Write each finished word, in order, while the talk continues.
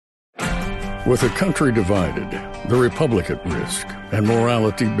With a country divided, the republic at risk, and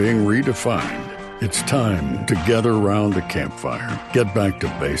morality being redefined, it's time to gather around the campfire, get back to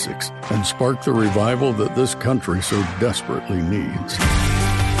basics, and spark the revival that this country so desperately needs.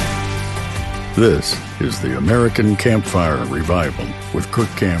 This is the American Campfire Revival with Kirk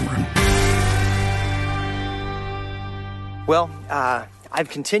Cameron. Well, I've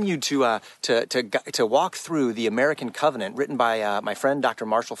continued to walk through the American Covenant, written by my friend Dr.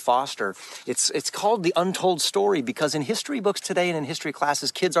 Marshall Foster. It's called The Untold Story because in history books today and in history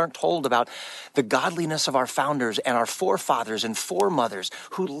classes, kids aren't told about the godliness of our founders and our forefathers and foremothers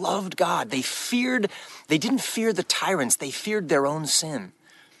who loved God. They didn't fear the tyrants, they feared their own sin.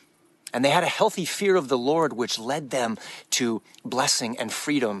 And they had a healthy fear of the Lord, which led them to blessing and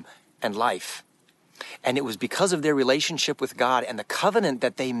freedom and life. And it was because of their relationship with God and the covenant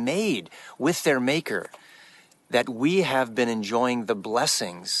that they made with their Maker that we have been enjoying the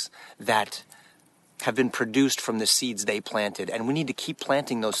blessings that have been produced from the seeds they planted. And we need to keep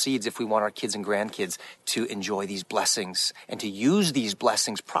planting those seeds if we want our kids and grandkids to enjoy these blessings and to use these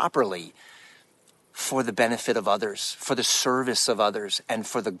blessings properly for the benefit of others, for the service of others, and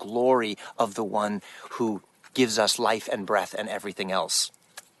for the glory of the one who gives us life and breath and everything else.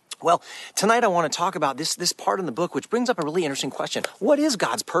 Well, tonight I want to talk about this part in the book, which brings up a really interesting question. What is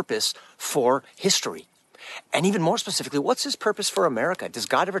God's purpose for history? And even more specifically, what's his purpose for America? Does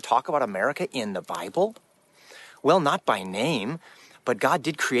God ever talk about America in the Bible? Well, not by name, but God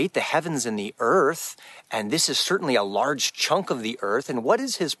did create the heavens and the earth, and this is certainly a large chunk of the earth. And what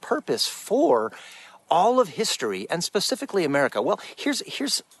is his purpose for all of history, and specifically America? Well,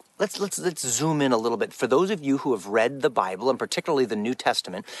 let's zoom in a little bit. For those of you who have read the Bible, and particularly the New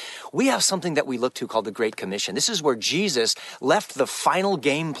Testament, we have something that we look to called the Great Commission. This is where Jesus left the final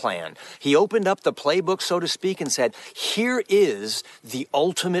game plan. He opened up the playbook, so to speak, and said, here is the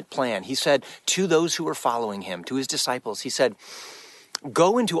ultimate plan. He said to those who were following him, to his disciples, he said,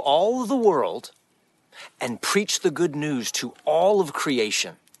 go into all of the world and preach the good news to all of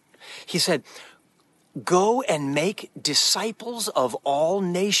creation. He said, go and make disciples of all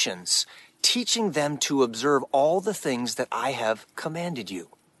nations, teaching them to observe all the things that I have commanded you.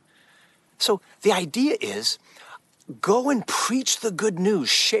 So the idea is, go and preach the good news,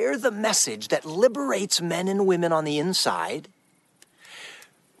 share the message that liberates men and women on the inside,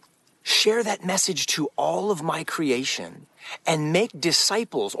 share that message to all of my creation, and make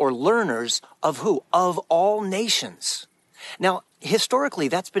disciples or learners of who? Of all nations. Now, historically,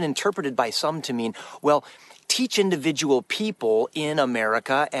 that's been interpreted by some to mean, well, teach individual people in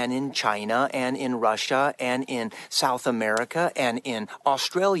America and in China and in Russia and in South America and in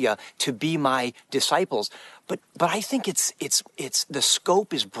Australia to be my disciples. But I think it's the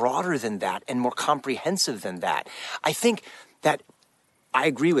scope is broader than that and more comprehensive than that. I think that I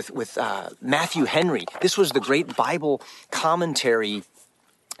agree with Matthew Henry. This was the great Bible commentarian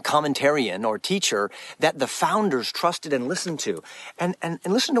or teacher that the founders trusted and listened to. And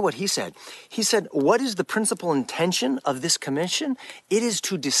listen to what he said. He said, what is the principal intention of this commission? It is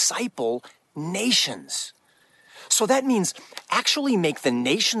to disciple nations. So that means actually make the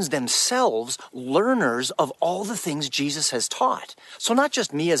nations themselves learners of all the things Jesus has taught. So not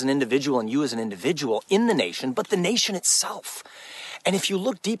just me as an individual and you as an individual in the nation, but the nation itself. And if you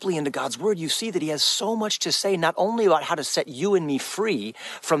look deeply into God's word, you see that he has so much to say, not only about how to set you and me free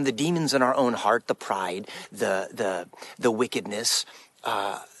from the demons in our own heart, the pride, the wickedness,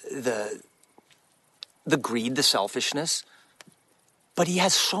 the greed, the selfishness, but he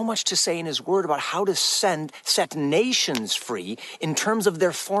has so much to say in his word about how to set nations free in terms of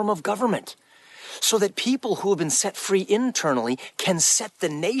their form of government, so that people who have been set free internally can set the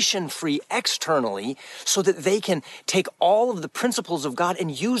nation free externally, so that they can take all of the principles of God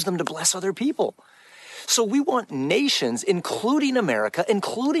and use them to bless other people. So we want nations, including America,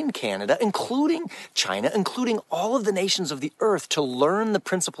 including Canada, including China, including all of the nations of the earth, to learn the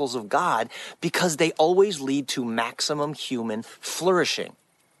principles of God, because they always lead to maximum human flourishing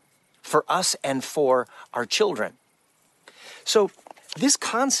for us and for our children. So this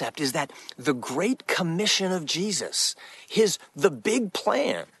concept is that the Great Commission of Jesus, the big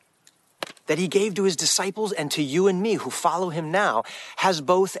plan that he gave to his disciples and to you and me who follow him now, has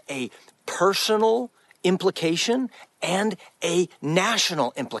both a personal implication and a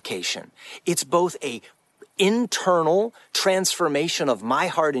national implication. It's both a internal transformation of my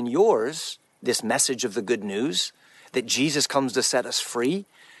heart and yours, this message of the good news, that Jesus comes to set us free.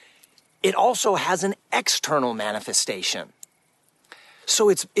 It also has an external manifestation. So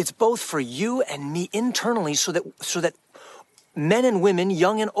it's both for you and me internally, so that men and women,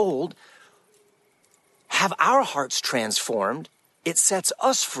 young and old, have our hearts transformed it sets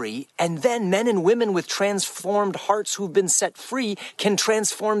us free, and then men and women with transformed hearts who've been set free can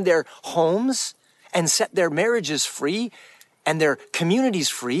transform their homes and set their marriages free and their communities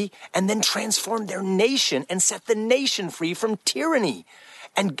free, and then transform their nation and set the nation free from tyranny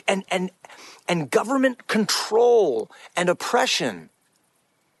and government control and oppression.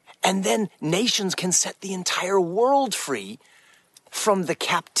 And then nations can set the entire world free from the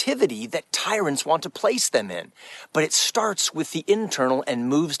captivity that tyrants want to place them in. But it starts with the internal and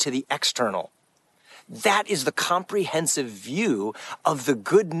moves to the external. That is the comprehensive view of the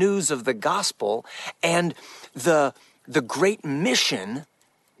good news of the gospel and the great mission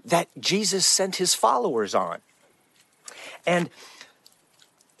that Jesus sent his followers on. And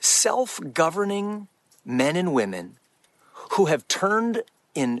self-governing men and women who have turned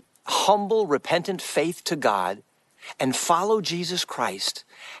in humble, repentant faith to God and follow Jesus Christ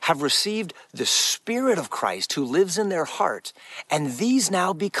have received the Spirit of Christ who lives in their heart, and these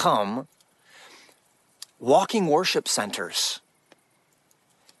now become walking worship centers.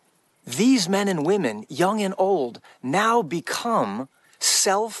 These men and women, young and old, now become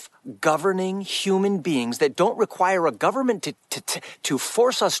self-governing human beings that don't require a government to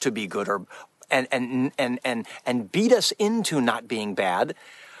force us to be good or and beat us into not being bad,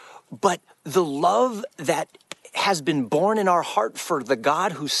 but the love that has been born in our heart for the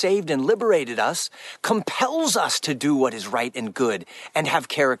God who saved and liberated us compels us to do what is right and good and have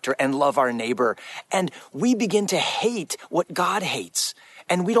character and love our neighbor. And we begin to hate what God hates.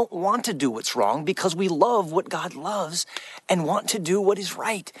 And we don't want to do what's wrong because we love what God loves and want to do what is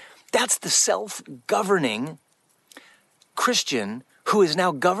right. That's the self-governing Christian who is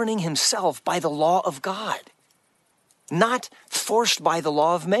now governing himself by the law of God. Not forced by the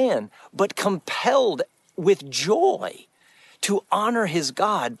law of man, but compelled with joy to honor his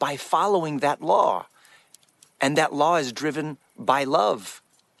God by following that law. And that law is driven by love,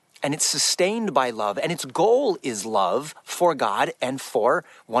 and it's sustained by love, and its goal is love for God and for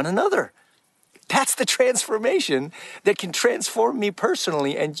one another. That's the transformation that can transform me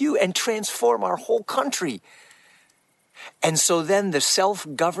personally and you, and transform our whole country. And so then the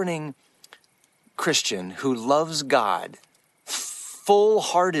self-governing Christian who loves God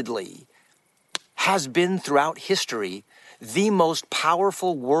full-heartedly has been throughout history the most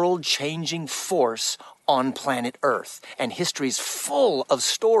powerful world-changing force on planet Earth. And history is full of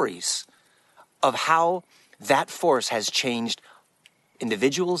stories of how that force has changed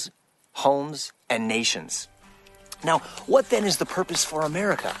individuals, homes, and nations. Now, what then is the purpose for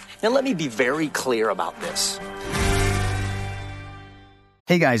America? Now, let me be very clear about this.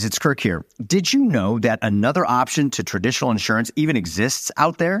 Hey guys, it's Kirk here. Did you know that another option to traditional insurance even exists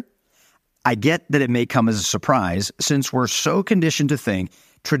out there? I get that it may come as a surprise since we're so conditioned to think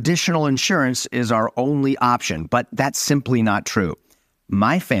traditional insurance is our only option, but that's simply not true.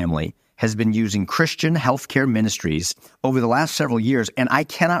 My family has been using Christian healthcare ministries over the last several years, and I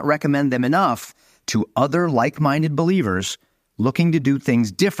cannot recommend them enough to other like-minded believers looking to do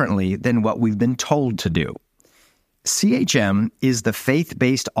things differently than what we've been told to do. CHM is the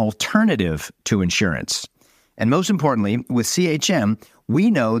faith-based alternative to insurance. And most importantly, with CHM, we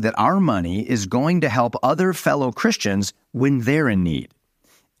know that our money is going to help other fellow Christians when they're in need.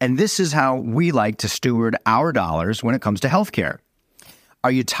 And this is how we like to steward our dollars when it comes to healthcare.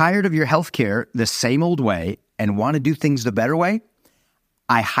 Are you tired of your healthcare the same old way and want to do things the better way?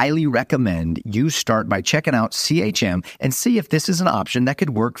 I highly recommend you start by checking out CHM and see if this is an option that could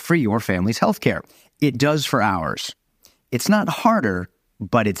work for your family's healthcare. It does for ours. It's not harder,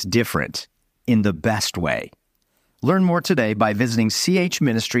 but it's different in the best way. Learn more today by visiting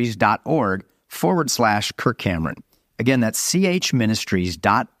chministries.org/Kirk Cameron. Again, that's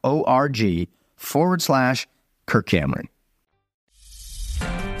chministries.org/Kirk Cameron.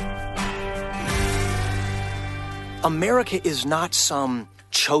 America is not some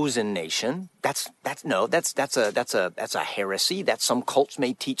chosen nation. That's a heresy. That some cults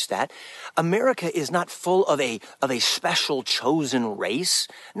may teach that. America is not full of a special chosen race.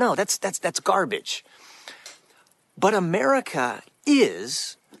 No, that's garbage. But America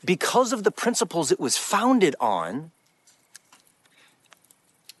is, because of the principles it was founded on,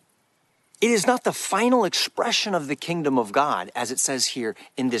 it is not the final expression of the kingdom of God, as it says here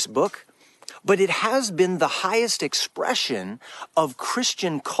in this book, but it has been the highest expression of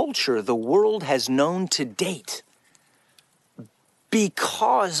Christian culture the world has known to date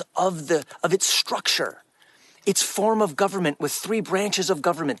because of its structure, its form of government with 3 branches of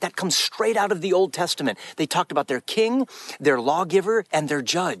government. That comes straight out of the Old Testament. They talked about their king, their lawgiver, and their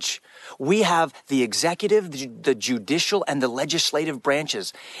judge. We have the executive, the judicial, and the legislative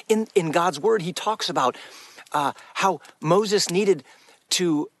branches. In God's word, he talks about how Moses needed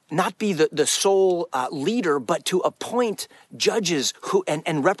to not be the sole leader, but to appoint judges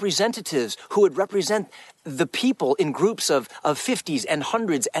and representatives who would represent the people in groups of 50s and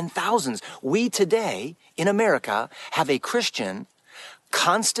hundreds and thousands. We today in America have a Christian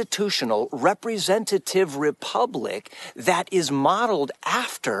constitutional representative republic that is modeled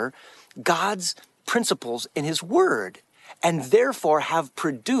after God's principles in his word, and therefore have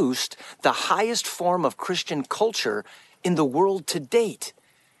produced the highest form of Christian culture in the world to date,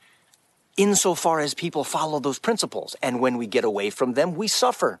 insofar as people follow those principles. And when we get away from them, we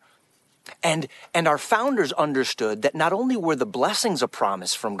suffer. And our founders understood that not only were the blessings a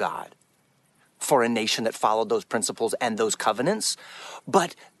promise from God for a nation that followed those principles and those covenants,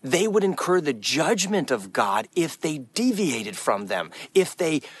 but they would incur the judgment of God if they deviated from them, if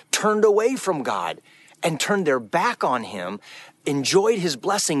they turned away from God and turned their back on him, enjoyed his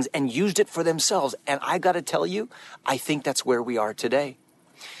blessings and used it for themselves. And I got to tell you, I think that's where we are today.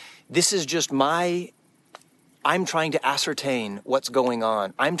 This is just I'm trying to ascertain what's going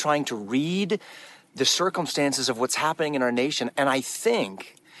on. I'm trying to read the circumstances of what's happening in our nation. And I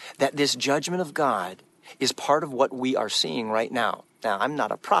think that this judgment of God is part of what we are seeing right now. Now, I'm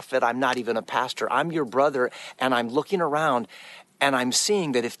not a prophet. I'm not even a pastor. I'm your brother, and I'm looking around, and I'm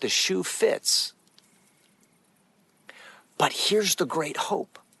seeing that if the shoe fits. But here's the great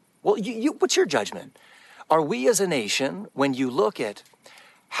hope. Well, what's your judgment? Are we as a nation, when you look at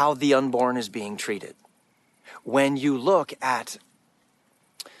how the unborn is being treated, when you look at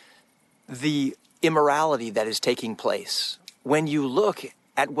the immorality that is taking place, when you look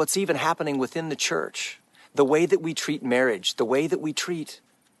at what's even happening within the church, the way that we treat marriage, the way that we treat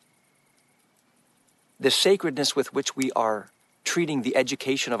the sacredness with which we are treating the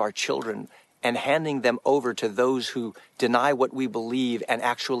education of our children and handing them over to those who deny what we believe and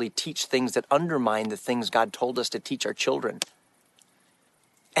actually teach things that undermine the things God told us to teach our children,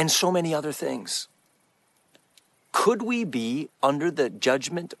 and so many other things. Could we be under the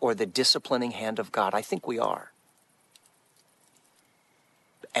judgment or the disciplining hand of God? I think we are.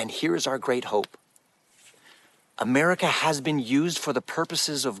 And here's our great hope. America has been used for the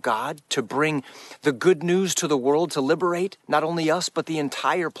purposes of God to bring the good news to the world, to liberate not only us, but the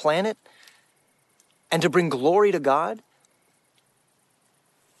entire planet, and to bring glory to God.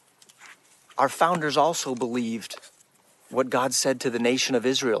 Our founders also believed what God said to the nation of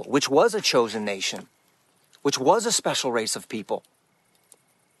Israel, which was a chosen nation, which was a special race of people.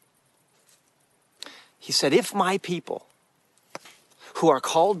 He said, if my people who are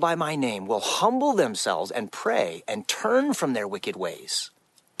called by my name will humble themselves and pray and turn from their wicked ways,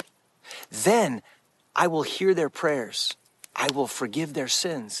 then I will hear their prayers, I will forgive their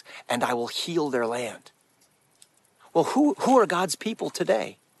sins, and I will heal their land. Well, who are God's people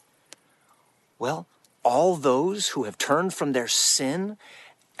today? Well, all those who have turned from their sin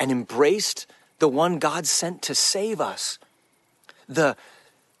and embraced the one God sent to save us, the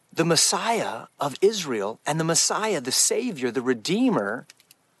Messiah of Israel, and the Messiah, the Savior, the Redeemer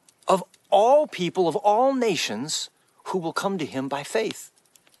of all people, of all nations, who will come to him by faith.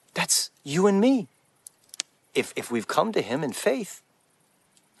 That's you and me, if we've come to him in faith.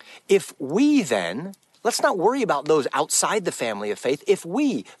 If we then, let's not worry about those outside the family of faith. If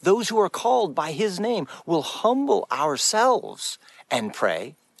we, those who are called by his name, will humble ourselves and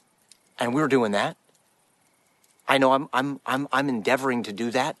pray, and we're doing that. I know I'm endeavoring to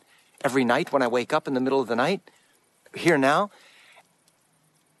do that every night when I wake up in the middle of the night, here now,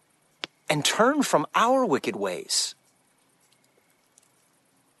 and turn from our wicked ways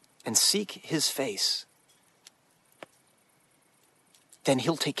and seek his face. Then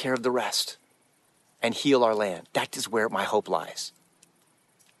he'll take care of the rest and heal our land. That is where my hope lies.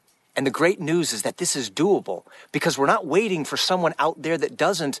 And the great news is that this is doable, because we're not waiting for someone out there that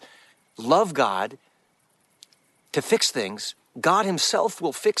doesn't love God to fix things. God himself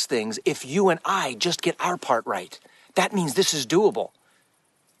will fix things if you and I just get our part right. That means this is doable.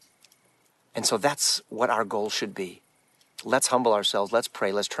 And so that's what our goal should be. Let's humble ourselves. Let's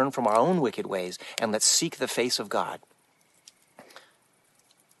pray. Let's turn from our own wicked ways, and let's seek the face of God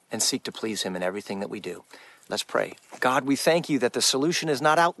and seek to please him in everything that we do. Let's pray. God, we thank you that the solution is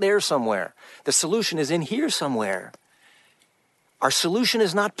not out there somewhere. The solution is in here somewhere. Our solution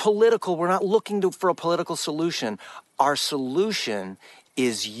is not political. We're not looking for a political solution. Our solution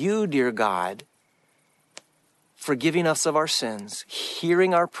is you, dear God, forgiving us of our sins,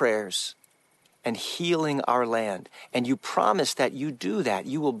 hearing our prayers, and healing our land. And you promise that you do that.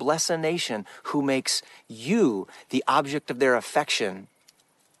 You will bless a nation who makes you the object of their affection.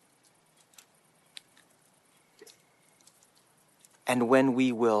 And when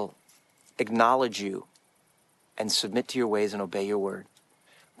we will acknowledge you and submit to your ways and obey your word.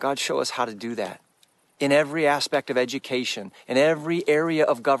 God, show us how to do that in every aspect of education, in every area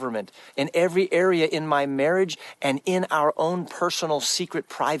of government, in every area in my marriage, and in our own personal, secret,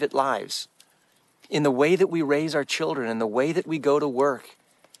 private lives, in the way that we raise our children, in the way that we go to work,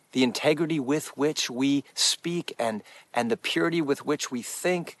 the integrity with which we speak, and the purity with which we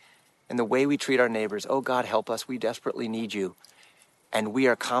think, and the way we treat our neighbors. Oh God, help us. We desperately need you. And we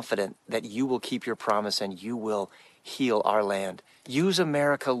are confident that you will keep your promise and you will heal our land. Use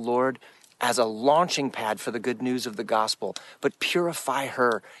America, Lord, as a launching pad for the good news of the gospel, but purify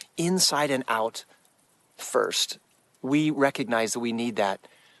her inside and out first. We recognize that we need that.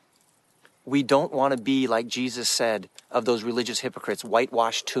 We don't want to be, like Jesus said, of those religious hypocrites,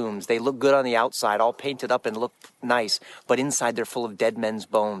 whitewashed tombs. They look good on the outside, all painted up and look nice, but inside they're full of dead men's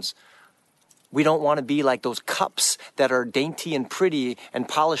bones. We don't want to be like those cups that are dainty and pretty and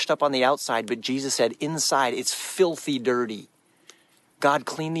polished up on the outside, but Jesus said inside it's filthy dirty. God,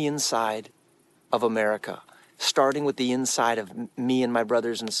 clean the inside of America, starting with the inside of me and my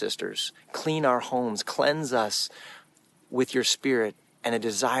brothers and sisters. Clean our homes, cleanse us with your spirit and a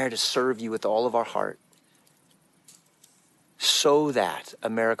desire to serve you with all of our heart, so that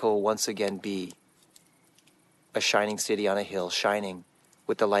America will once again be a shining city on a hill, shining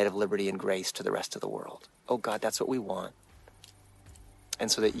with the light of liberty and grace to the rest of the world. Oh God, that's what we want. And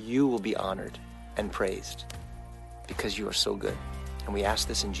so that you will be honored and praised because you are so good. And we ask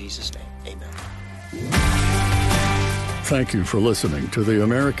this in Jesus' name. Amen. Thank you for listening to the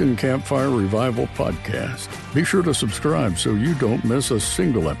American Campfire Revival Podcast. Be sure to subscribe so you don't miss a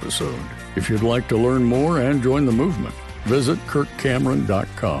single episode. If you'd like to learn more and join the movement, visit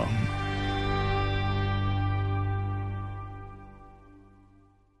kirkcameron.com.